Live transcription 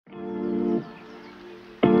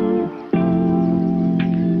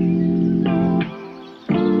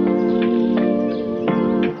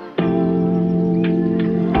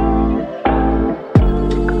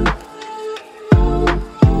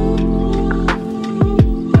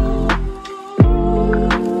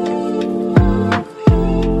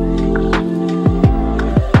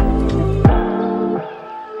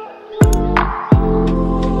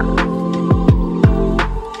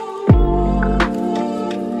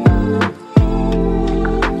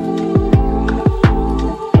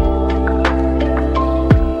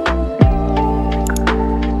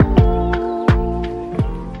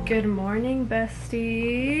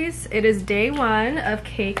it is day 1 of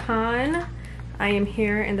KCon. I am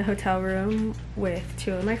here in the hotel room with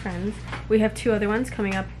 2 of my friends. We have 2 other ones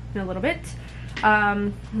coming up in a little bit.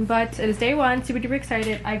 But it is day 1, super duper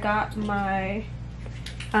excited. I got my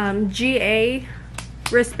GA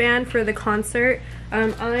wristband for the concert.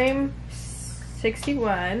 I'm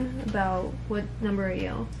 61. About what number are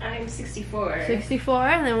you? I'm 64. 64,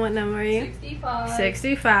 and then what number are you? 65.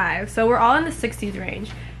 65. So we're all in the 60s range.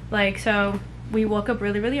 Like, so we woke up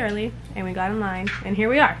really, really early and we got in line, and here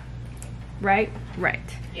we are. Right?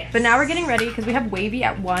 Yes. But now we're getting ready because we have WAYV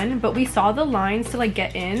at 1, but we saw the lines to like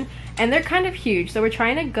get in, and they're kind of huge. So we're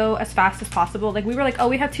trying to go as fast as possible. Like, we were like, oh,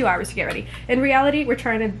 we have 2 hours to get ready. In reality, we're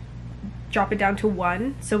trying to drop it down to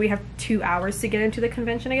 1, so we have 2 hours to get into the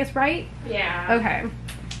convention, I guess, right? Yeah. Okay.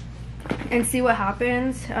 And see what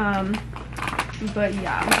happens. But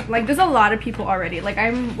yeah, like, there's a lot of people already. Like,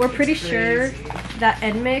 we're pretty sure that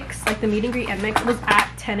NMIX, like the meet and greet NMIX, was at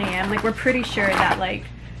 10 a.m. Like, we're pretty sure that like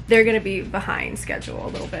they're gonna be behind schedule a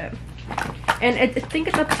little bit. And I think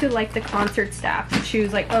it's up to like the concert staff to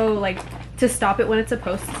choose, like, oh, like to stop it when it's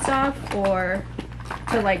supposed to stop, or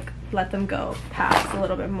to like let them go past a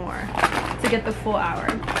little bit more to get the full hour.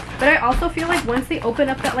 But I also feel like once they open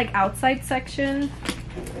up that like outside section,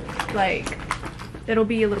 like it'll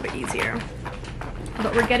be a little bit easier.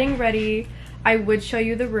 But we're getting ready. I would show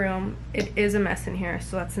you the room. It is a mess in here,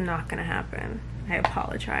 so that's not gonna happen. I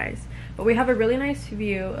apologize. But we have a really nice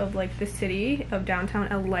view of like the city of downtown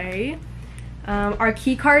LA. Our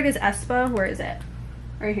key card is ESPA. Where is it?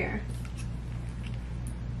 Right here.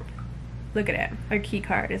 Look at it. Our key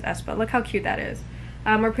card is ESPA. Look how cute that is.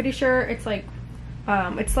 We're pretty sure it's like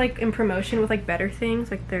in promotion with like Better Things,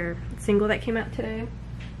 like their single that came out today.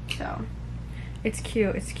 So it's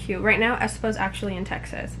cute. It's cute. Right now ESPA is actually in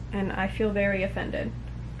Texas, and I feel very offended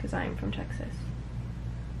because I am from Texas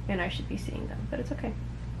and I should be seeing them, but it's okay.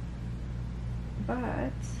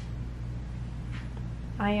 But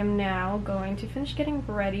I am now going to finish getting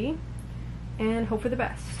ready and hope for the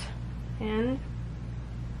best, and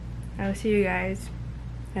I will see you guys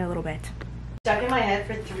in a little bit. Stuck in my head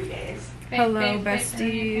for 3 days. Hello,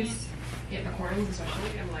 besties. Yeah, recordings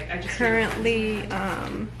especially. I'm like, I just Currently,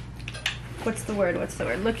 what's the word?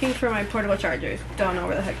 Looking for my portable chargers. Don't know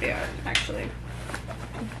where the heck they are, actually.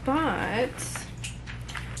 But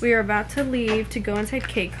we are about to leave to go inside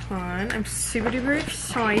KCon. I'm super duper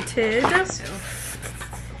excited.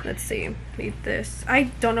 Let's see. Leave this. I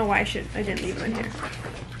don't know why I didn't leave them in here.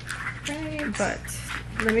 Right. But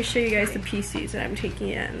let me show you guys the PCs that I'm taking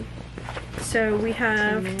in. So we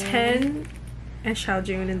have 10 and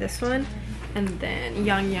Xiaojun in this one, and then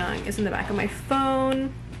Yang Yang is in the back of my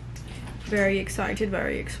phone. Very excited,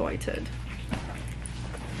 very excited.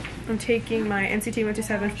 I'm taking my NCT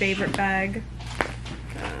 127 favorite bag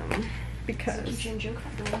because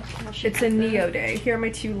it's a Neo day. Here are my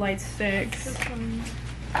 2 light sticks.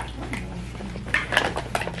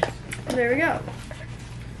 There we go.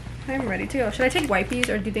 I'm ready to go. Should I take wipes,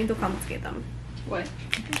 or do you think they'll confiscate them? What?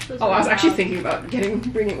 Oh, I was actually thinking about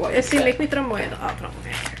bringing wipes. If they make me tramoedo, I'll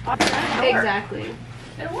tramoedo. Exactly.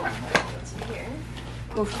 It'll work.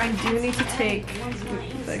 Oof, I do need to take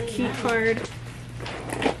the key card.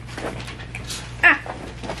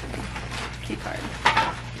 Key card.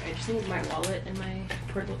 I just need my wallet and my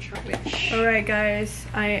portable charger. Alright guys,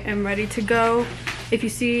 I am ready to go. If you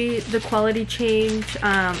see the quality change,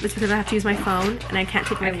 it's because I have to use my phone and I can't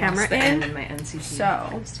take my camera in. My NCT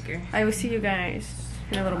so sticker. I will see you guys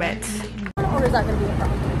in a little bit. Or is that gonna be a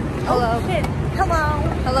problem? Hello. Hello.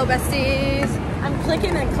 Hello, besties. I'm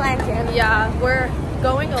clicking and clanking. Yeah, we're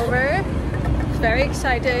going over. Very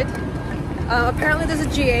excited. Apparently there's a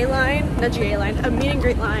GA line, not GA line, a meet and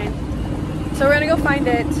greet line. So we're gonna go find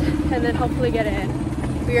it and then hopefully get in.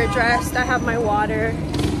 We are dressed. I have my water.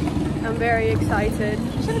 I'm very excited.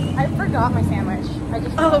 I forgot my sandwich.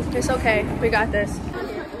 Oh, it's okay. We got this.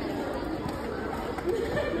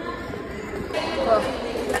 Whoa.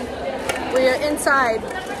 We are inside.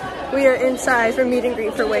 We are inside for meet and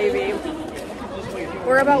greet for WAYV.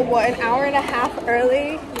 We're about, what, an hour and a half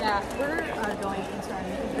early? Yeah, we're going inside.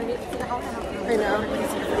 It's an hour and a half early. I know.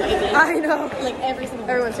 I know. Like every single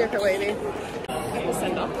Everyone's here for WAYV.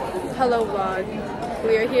 Hello, vlog.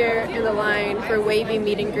 We are here in the line for WAYV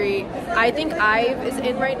meet and greet. I think IVE is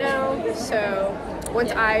in right now, so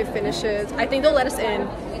once IVE finishes, I think they'll let us in,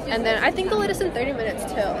 and then I think they'll let us in 30 minutes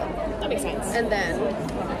till. That makes sense. And then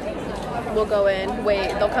we'll go in,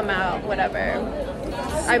 wait, they'll come out, whatever.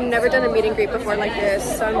 I've never done a meet and greet before like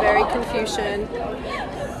this, so I'm very confusion.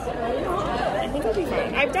 I think it'll be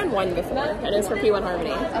fine. I've done one before, and it's for P1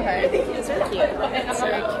 Harmony. Okay. It's very cute. It's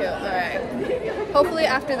very cute. Alright. Hopefully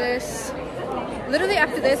after this, Literally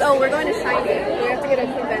after this, oh, we're going to sign it. We have to get a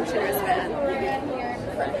convention wristband.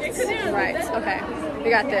 Right, okay. We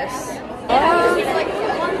got this.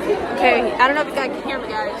 Okay, I don't know if you guys can hear me,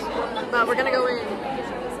 guys, but we're gonna go in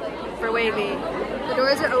for WAYV. The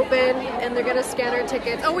doors are open and they're gonna scan our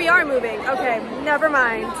tickets. Oh, we are moving. Okay, never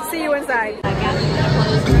mind. See you inside.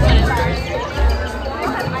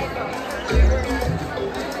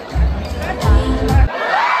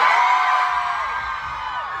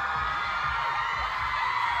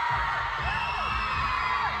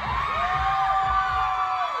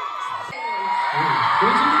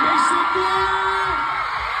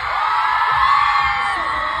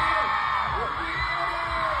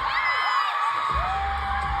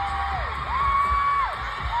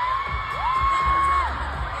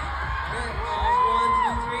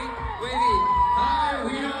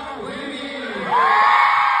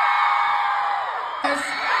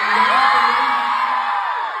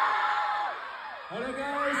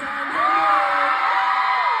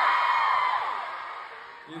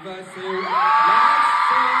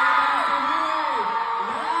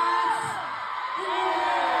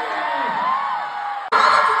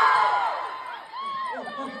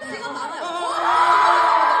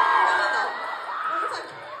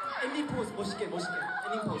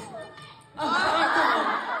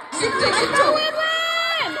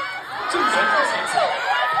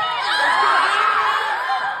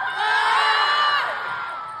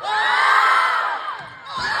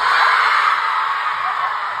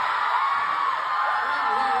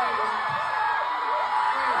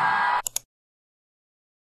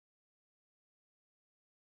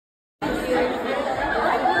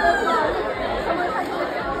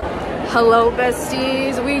 Hello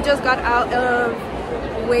besties, we just got out of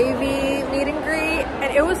WAYV meet and greet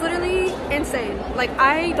and it was literally insane. Like,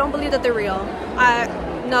 I don't believe that they're real.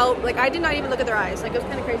 No, like I did not even look at their eyes. Like, it was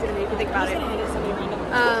kind of crazy to me if you think about it.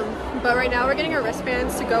 But right now we're getting our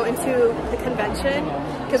wristbands to go into the convention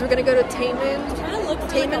because we're gonna go to Taemin's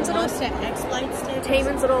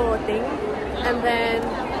little thing, and then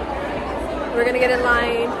we're gonna get in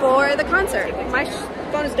line for the concert. My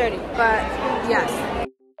phone is dirty, but yes.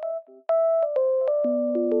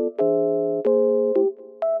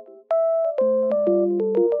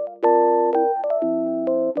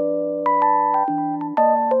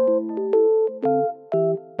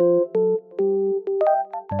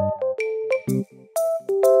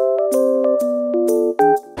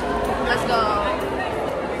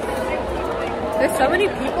 There's so many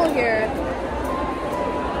people here.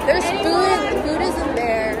 There's food. Food isn't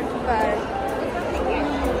there, but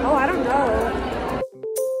oh, I don't know.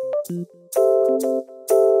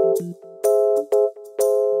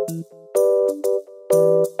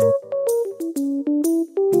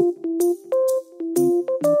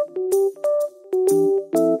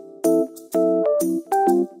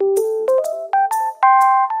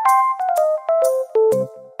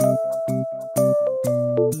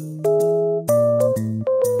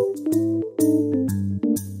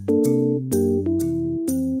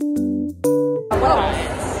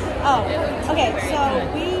 Okay, so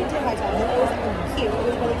we did high touch. It was cute. It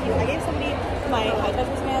was really cute. I gave somebody my high touch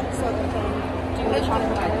wristband so they can do the shot of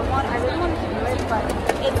the Tiger one. I really want to do it, but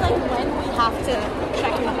it's like when we have to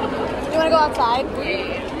check in. You want to go outside?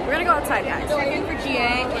 We're gonna go outside, guys. So we're in for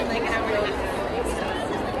GA in like an hour and a half.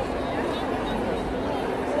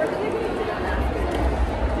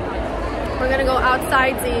 We're gonna go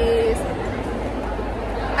outside, Z's.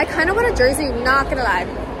 I kind of want a jersey, not gonna lie.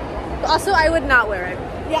 But also, I would not wear it.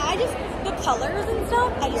 Yeah, the colors and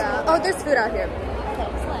stuff. Oh, there's food out here. Okay,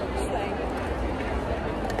 slay.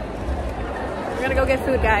 We're gonna go get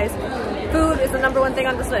food, guys. Food is the #1 thing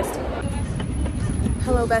on this list.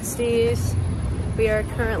 Hello, besties. We are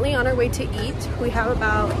currently on our way to eat. We have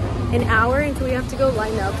about an hour until we have to go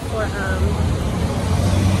line up for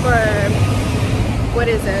what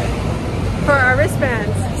is it? For our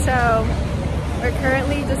wristbands. So we're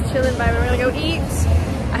currently just chilling by. We're gonna go eat.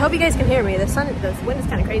 I hope you guys can hear me. The wind is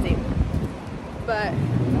kind of crazy. But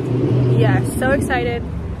yeah, so excited.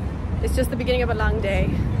 It's just the beginning of a long day,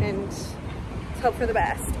 and let's hope for the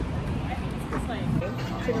best.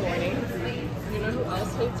 Good morning. You know who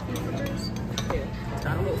else hates beefers?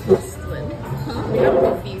 Donald Slim. We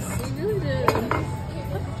have beef.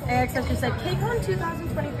 AXS just said, kcon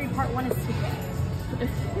 2023 Part 1 is too big.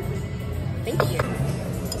 Thank you.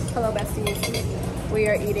 Hello, besties. We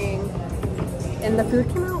are eating, and the food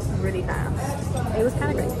came out really fast. It was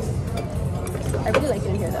kind of great. I really like it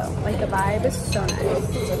in here, though. Like, the vibe is so nice.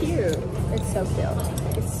 It's cute. It's so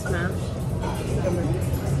cute. It's smashed.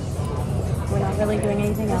 We're not really doing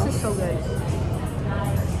anything else. This is so good.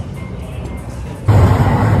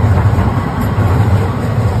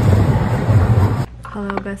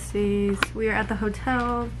 Hello besties. We are at the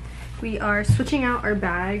hotel. We are switching out our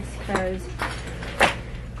bags because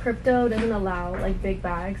crypto doesn't allow like big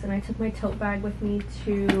bags, and I took my tote bag with me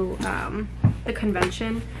to the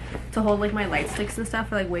convention to hold like my light sticks and stuff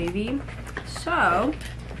for like wavy. So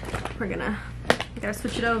we gotta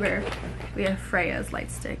switch it over. We have Freya's light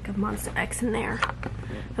stick of Monster X in there,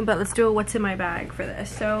 but let's do a what's in my bag for this.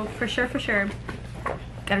 So for sure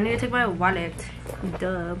gonna need to take my wallet.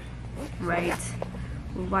 Duh. Right,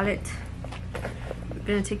 wallet. We're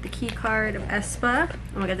gonna take the key card of Espa.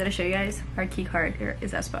 Oh my god, did I show you guys? Our key card here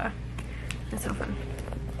is Espa. That's so fun.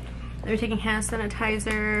 Then we're taking hand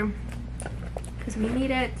sanitizer because we need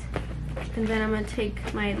it. And then I'm gonna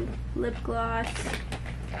take my lip gloss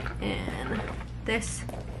and this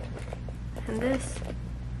and this, and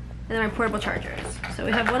then my portable chargers. So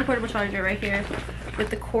we have one portable charger right here with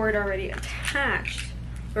the cord already attached,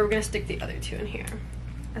 but we're gonna stick the other two in here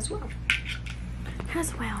as well.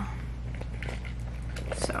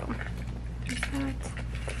 So there's that.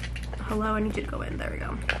 Hello, I need you to go in. There we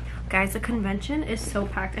go. Guys, the convention is so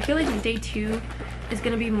packed. I feel like day 2 is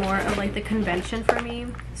gonna be more of like the convention for me.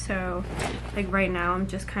 So like right now I'm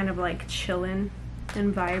just kind of like chilling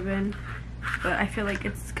and vibing, but I feel like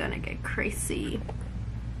it's gonna get crazy,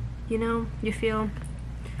 you know, you feel?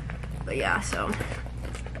 But yeah, so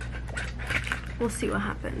we'll see what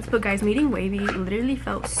happens. But guys, meeting Wavy literally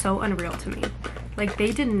felt so unreal to me. Like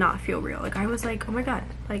they did not feel real. Like I was like, oh my god,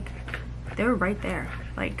 like they were right there.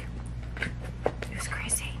 Like it was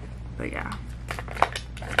crazy. But yeah,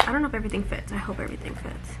 I don't know if everything fits. I hope everything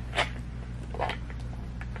fits.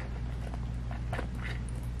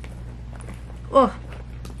 Oh,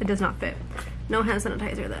 it does not fit. No hand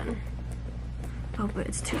sanitizer then. Oh, but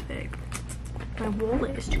it's too big. My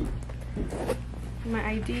wallet is too big. My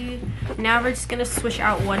ID. Now we're just gonna switch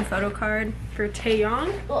out one photo card for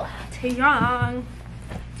Taeyong. Oh, Taeyong.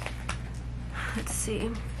 Let's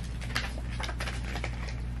see.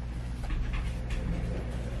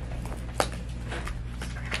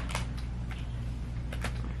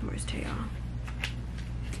 Where's Taeyong?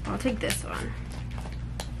 I'll take this one.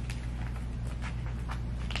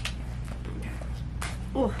 Okay.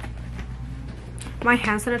 Oh, my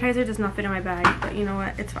hand sanitizer does not fit in my bag, but you know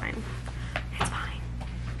what? It's fine.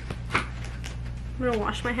 I'm gonna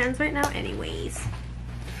wash my hands right now anyways.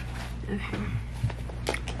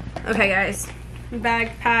 Okay guys,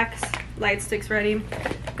 bag packs, light sticks ready.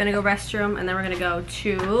 Gonna go restroom, and then we're gonna go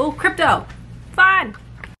to crypto. Fun!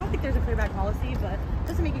 I don't think there's a clear bag policy, but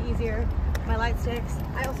just to make it easier, my light sticks.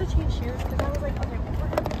 I also changed shoes because I was like, okay, we're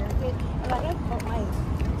gonna be barricade, and I have put my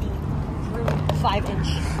feet through 5-inch.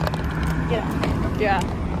 Yeah.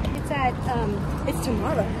 It's at it's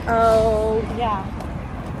tomorrow. Oh. Yeah.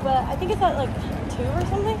 But I think it's at like 2 or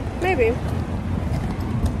something. Maybe.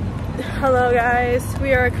 Hello guys,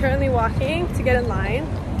 we are currently walking to get in line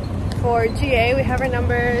for GA. We have our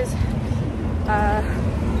numbers.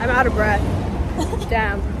 I'm out of breath.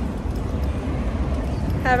 Damn.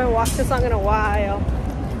 Haven't walked this long in a while.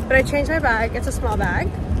 But I changed my bag. It's a small bag.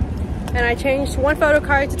 And I changed one photo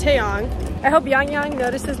card to Taeyong. I hope Yang Yang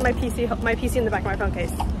notices my PC in the back of my phone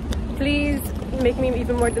case. Please make me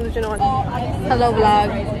even more delusional. Hello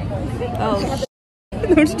vlog. Oh.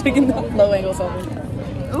 I'm just taking the low angles over.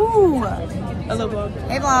 Ooh. Hello vlog.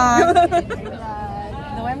 Hey vlog.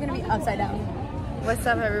 The way I'm gonna be upside down. What's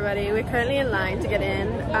up everybody? We're currently in line to get in.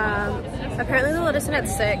 Apparently they'll let us in at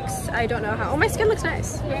 6. I don't know how. Oh, my skin looks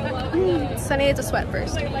nice. Sunny needs a sweat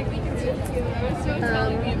first.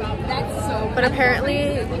 But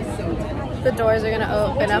apparently the doors are gonna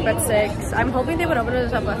open up at 6. I'm hoping they would open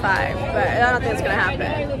us up at 5, but I don't think it's gonna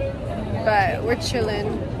happen. But we're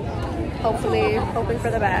chilling, hopefully, hoping for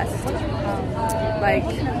the best. Like,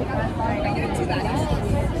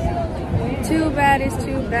 too bad is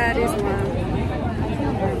one.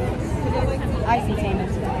 I see Taemin.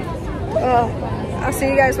 Oh, I'll see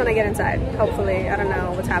you guys when I get inside. Hopefully, I don't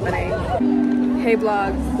know what's happening. Hey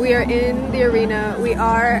vlog, we are in the arena. We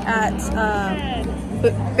are at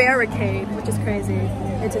barricade, which is crazy.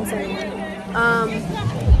 It's insane.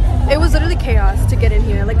 It was literally chaos to get in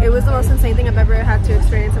here. Like, it was the most insane thing I've ever had to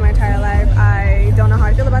experience in my entire life. I don't know how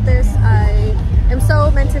I feel about this. I am so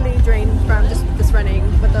mentally drained from just this running.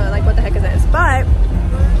 What the heck is this? But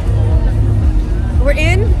we're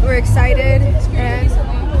in, we're excited, and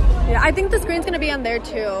yeah, I think the screen's gonna be on there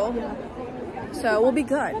too. So we'll be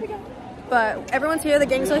good. But everyone's here, the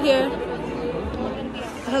gang's are here.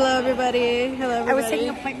 Hello everybody. Hello everybody. I was taking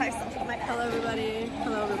a 0.5 selfie. Hello everybody.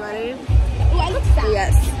 Hello everybody. Oh, I look sad.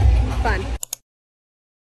 Yes. Fun.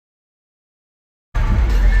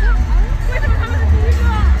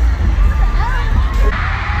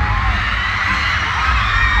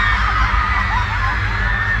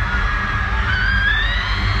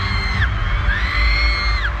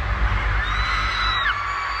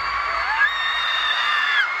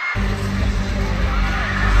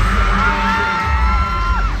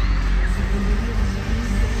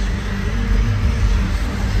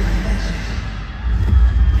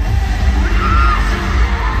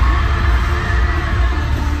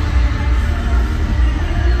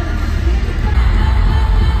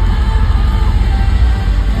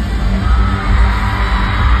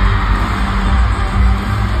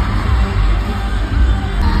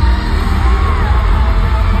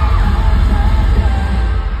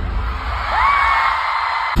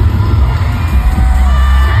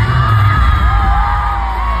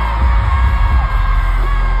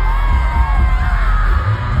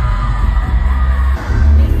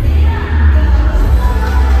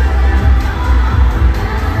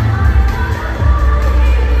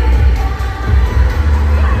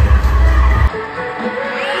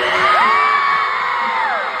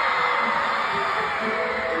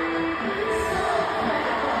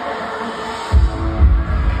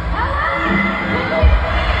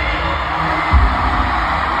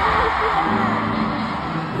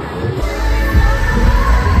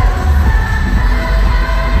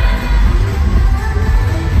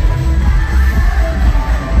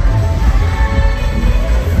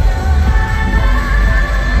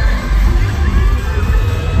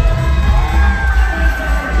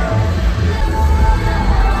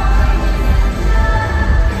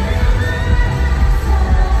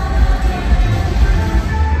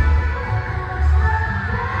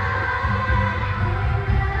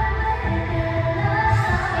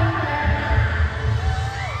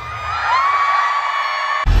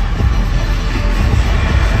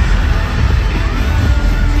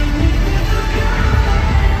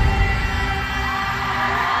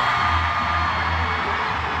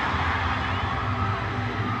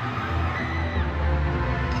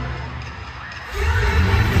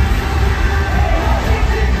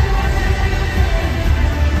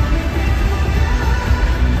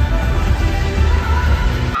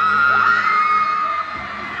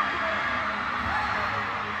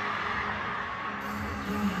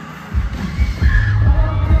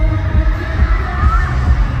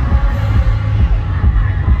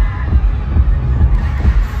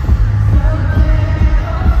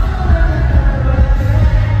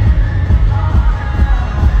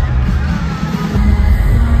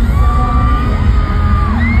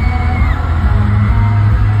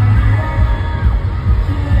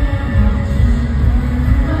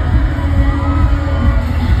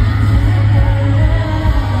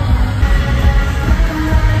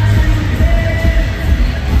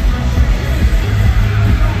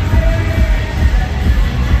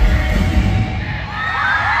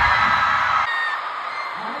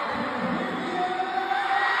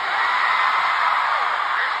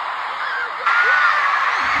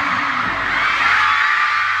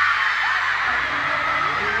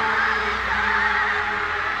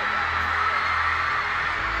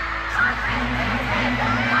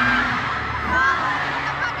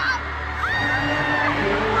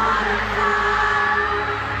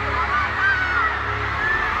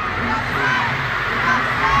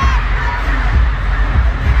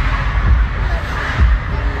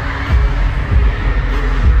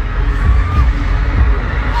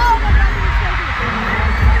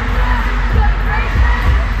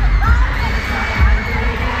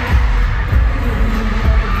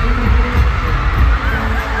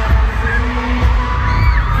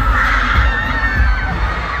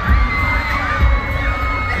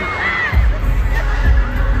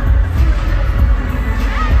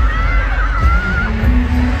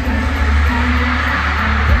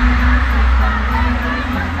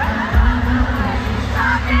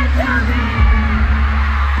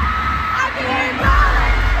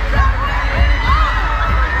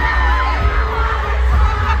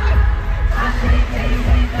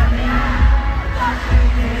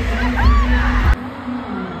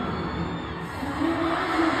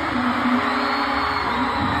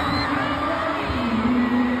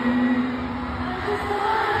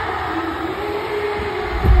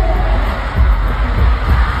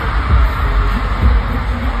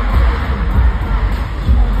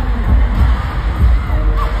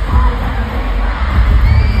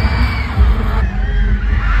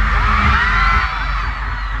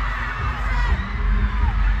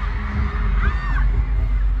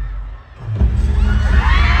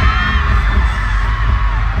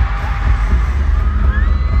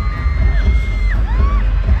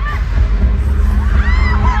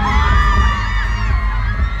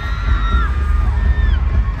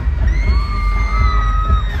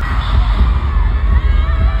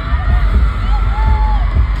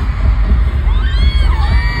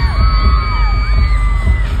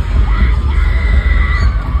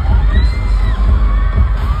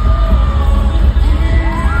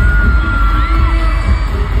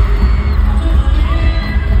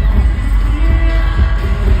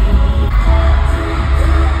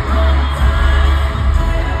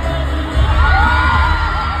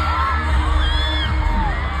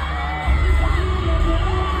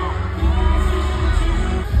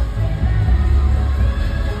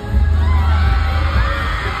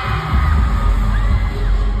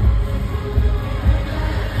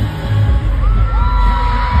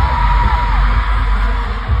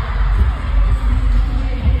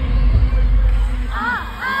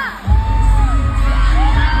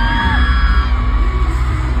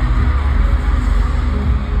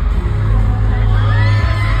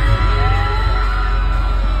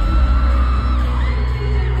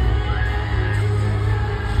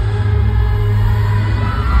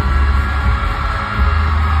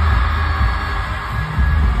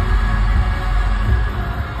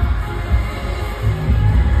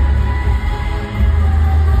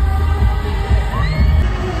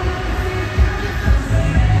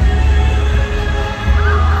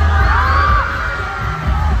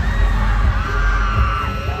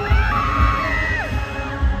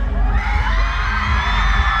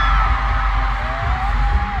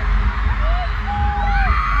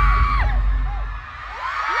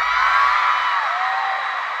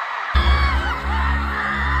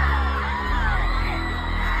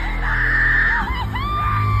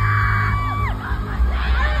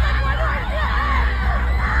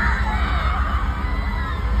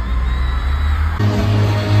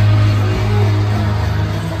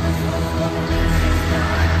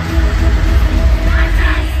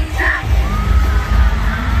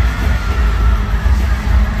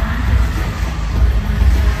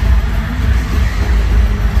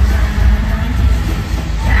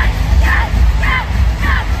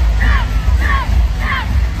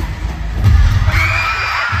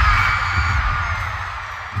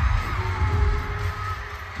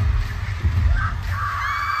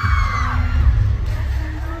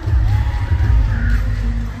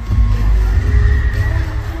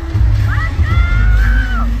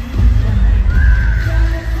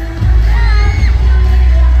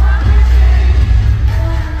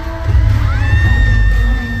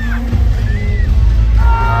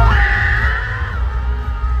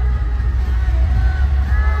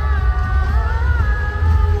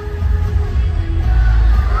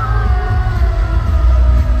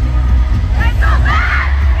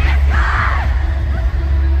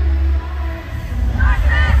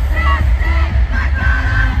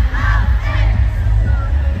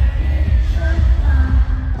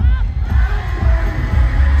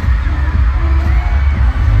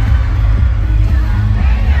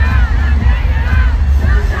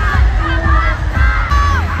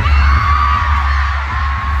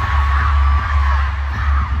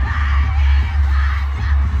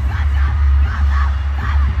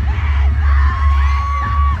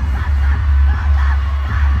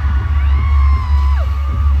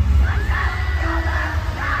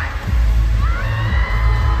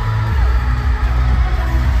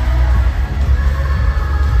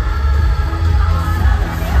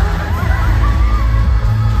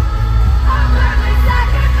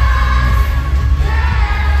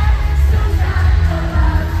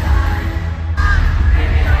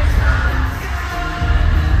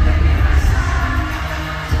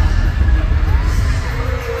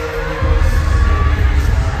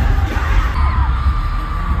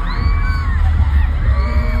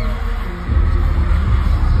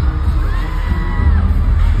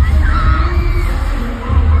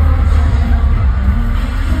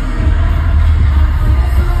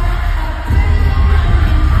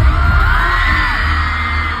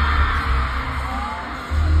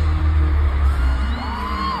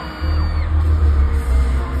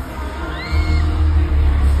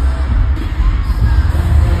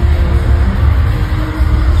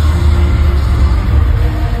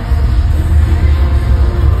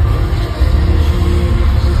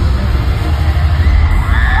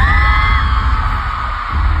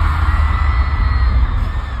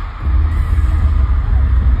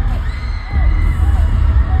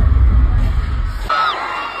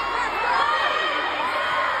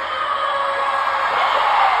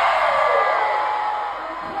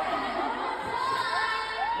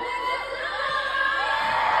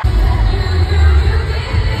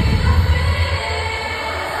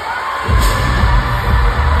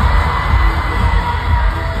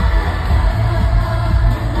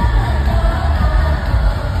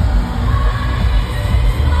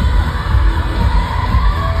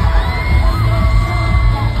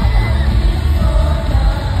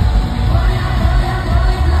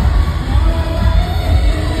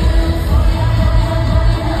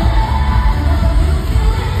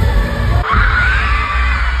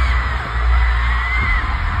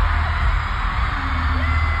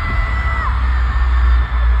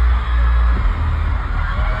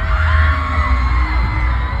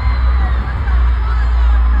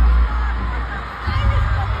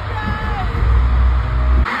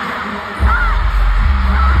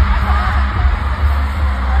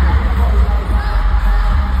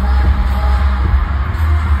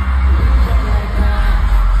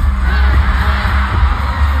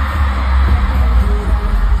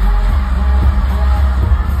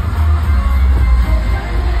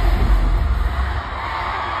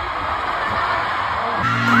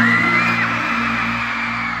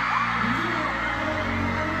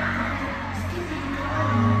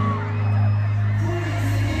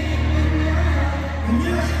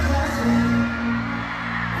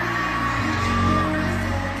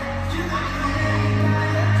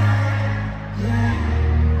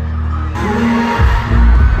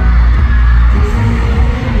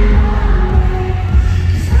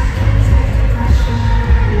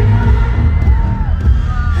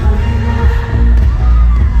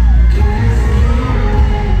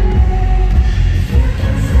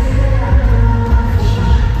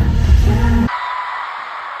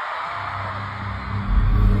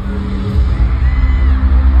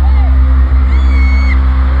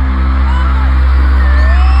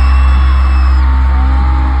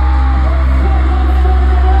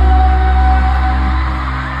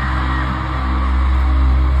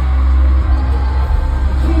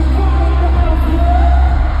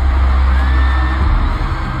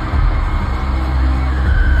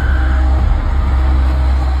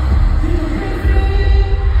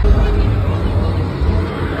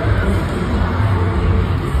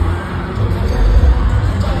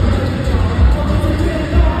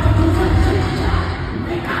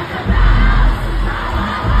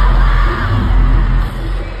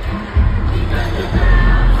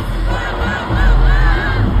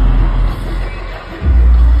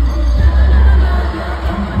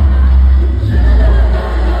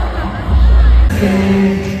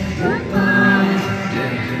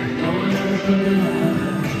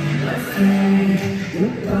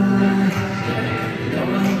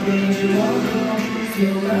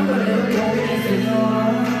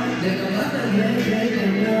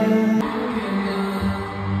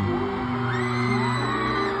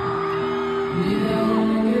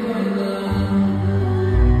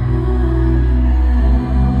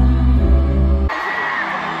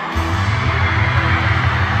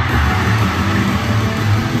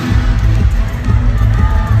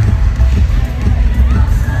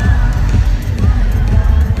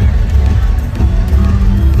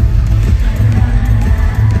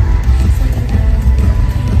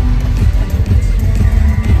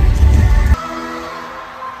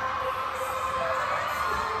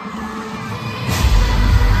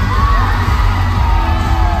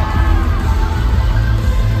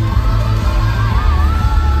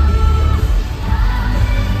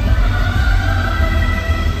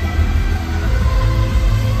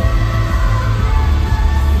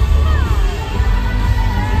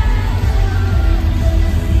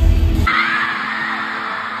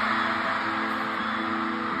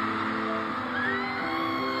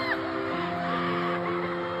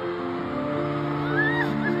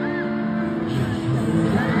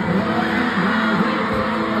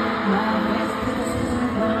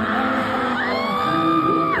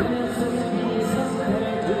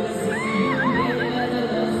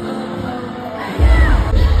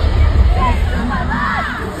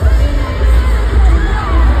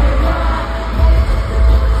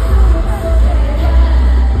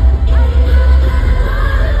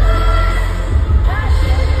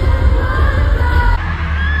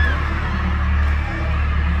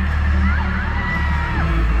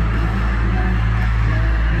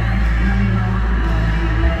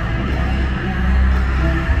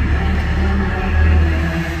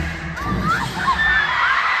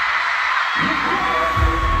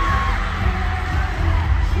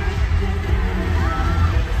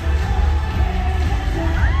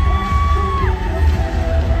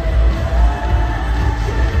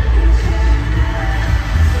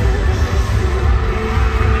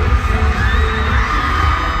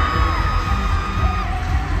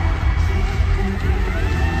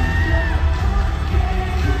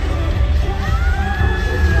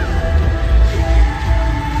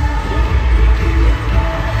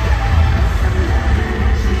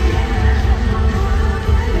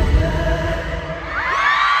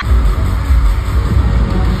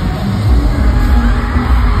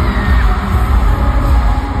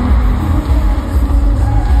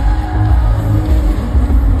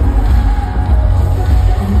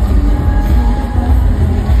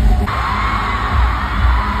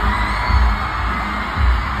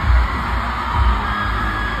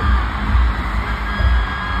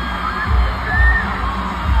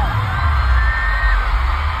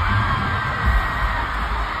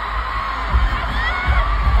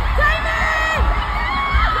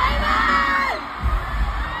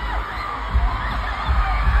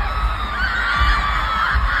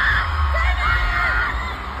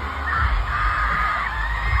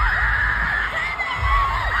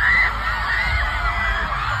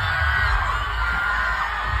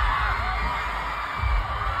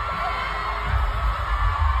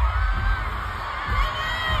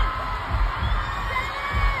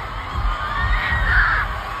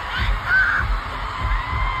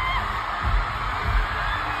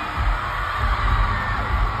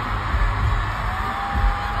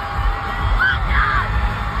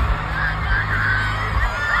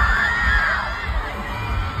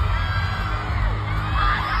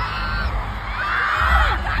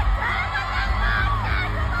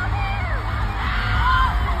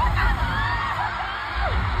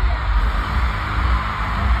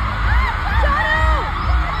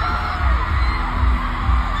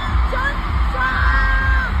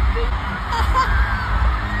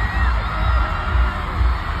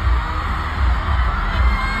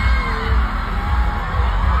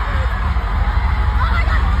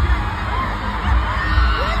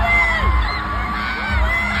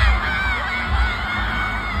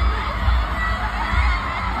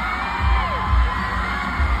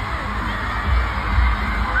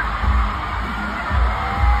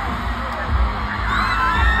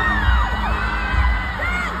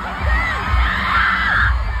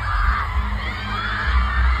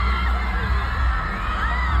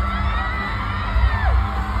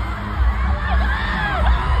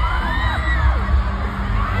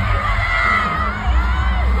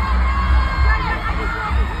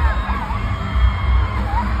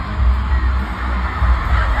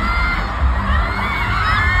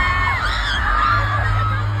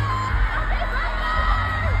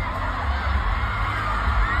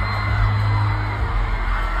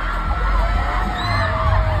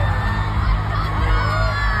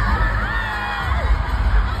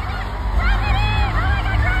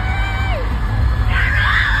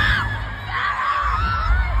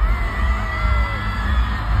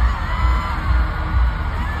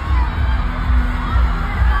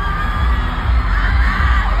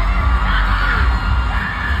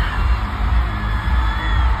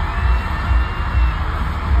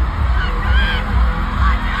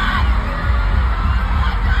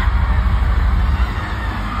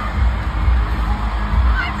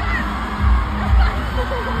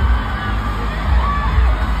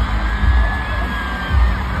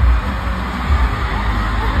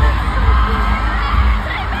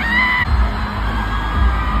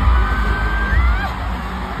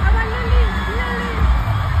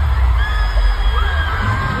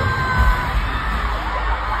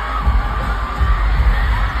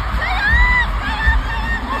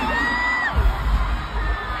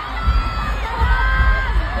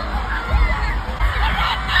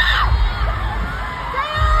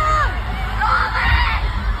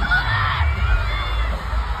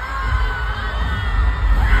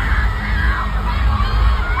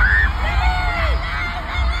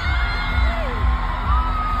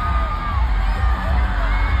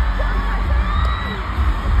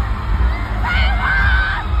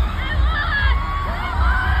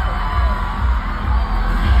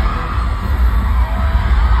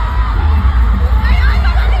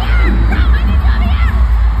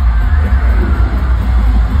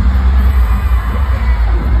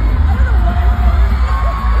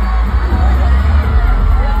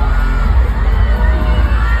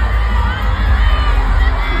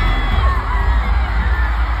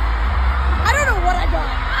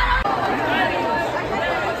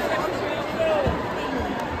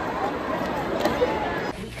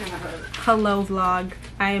 Hello vlog.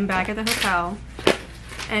 I am back at the hotel.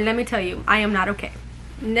 And let me tell you, I am not okay.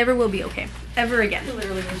 Never will be okay. Ever again.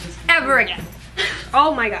 Literally was just Ever again.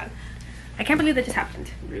 Oh my god. I can't believe that just happened.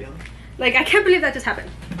 real. Like, I can't believe that just happened.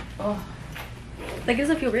 Oh. Like, it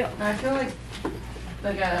doesn't feel real. I feel like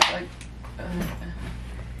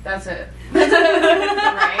that's it. That's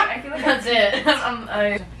right? I feel like that's it.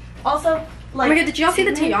 Also, like, Oh my god, did y'all see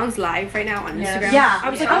the Taeyong's live right now on Instagram? Yeah. I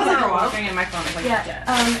was like, I oh was my god. walking and my phone was like,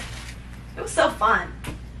 yeah. It was so fun.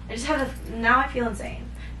 I just had to. Now I feel insane.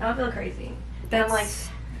 Now I feel crazy. And I'm like,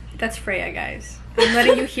 That's Freya, guys. I'm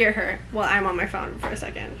letting you hear her while I'm on my phone for a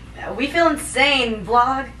second. we feel insane,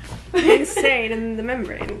 vlog. Insane in the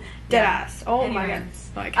membrane. Deadass. Oh my god.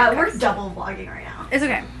 Anyways. Oh, I can't We're cuss. double vlogging right now. It's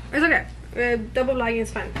okay. It's okay. Double vlogging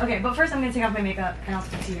is fine. Okay, but first I'm gonna take off my makeup and I'll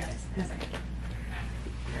speak to you guys in a second.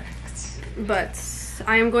 But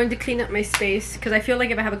I am going to clean up my space because I feel like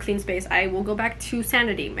if I have a clean space, I will go back to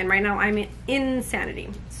sanity. And right now I'm in insanity.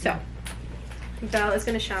 So, Belle is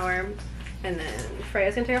gonna shower, and then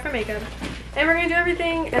Freya's gonna take off her makeup, and we're gonna do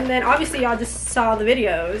everything. And then obviously y'all just saw the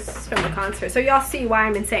videos from the concert, so y'all see why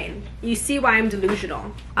I'm insane. You see why I'm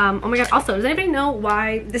delusional. Oh my god. Also, does anybody know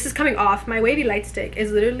why this is coming off? My wavy light stick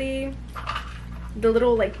is literally the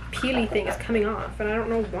little like peely thing is coming off, and I don't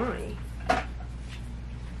know why.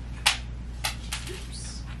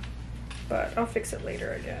 But I'll fix it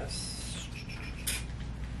later, I guess.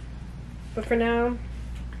 But for now,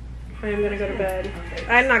 I am gonna go to bed.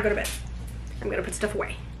 I'm not going to bed. I'm gonna put stuff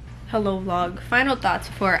away. Hello vlog. Final thoughts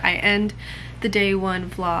before I end the day one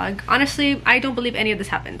vlog. Honestly, I don't believe any of this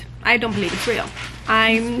happened. I don't believe it's real.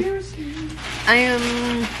 I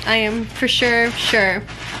am for sure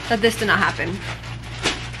that this did not happen.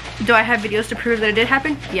 Do I have videos to prove that it did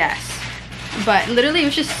happen? Yes. But literally it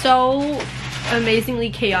was just so amazingly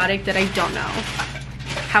chaotic that I don't know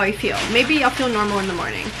how I feel. Maybe I'll feel normal in the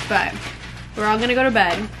morning, but we're all gonna go to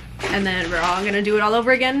bed and then we're all gonna do it all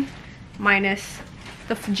over again, minus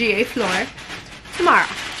the GA floor tomorrow.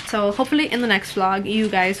 So hopefully in the next vlog you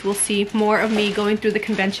guys will see more of me going through the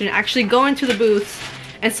convention, actually going to the booths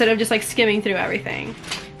instead of just like skimming through everything.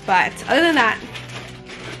 But other than that,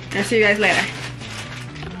 I'll see you guys later.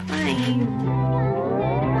 Bye.